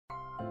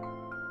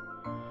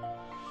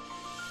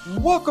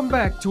Welcome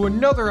back to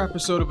another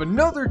episode of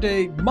Another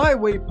Day My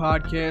Way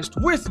podcast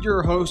with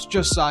your host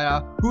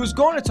Josiah, who is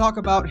going to talk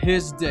about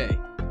his day.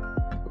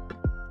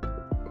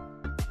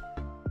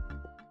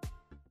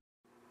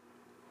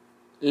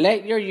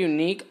 Let your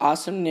unique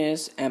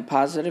awesomeness and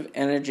positive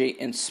energy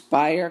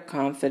inspire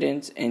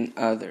confidence in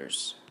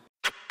others.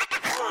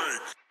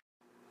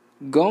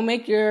 Go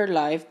make your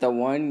life the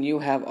one you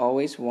have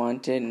always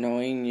wanted,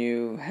 knowing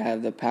you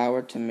have the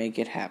power to make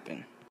it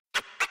happen.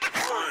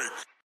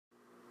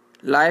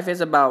 Life is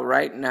about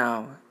right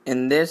now,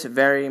 in this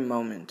very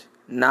moment.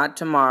 Not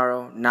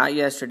tomorrow, not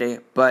yesterday,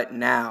 but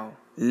now.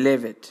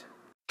 Live it.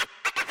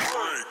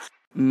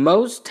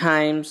 Most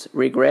times,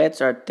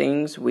 regrets are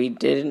things we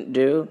didn't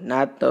do,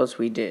 not those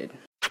we did.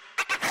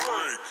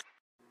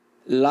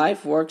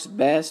 Life works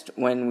best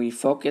when we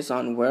focus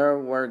on where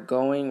we're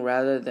going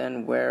rather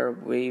than where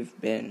we've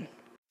been.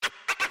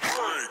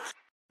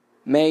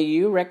 May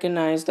you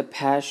recognize the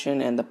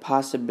passion and the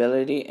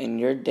possibility in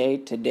your day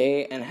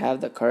today and have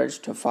the courage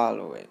to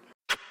follow it.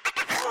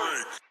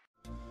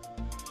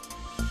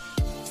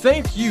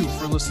 Thank you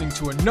for listening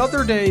to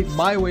Another Day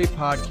My Way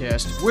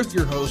podcast with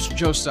your host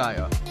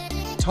Josiah.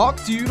 Talk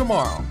to you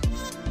tomorrow.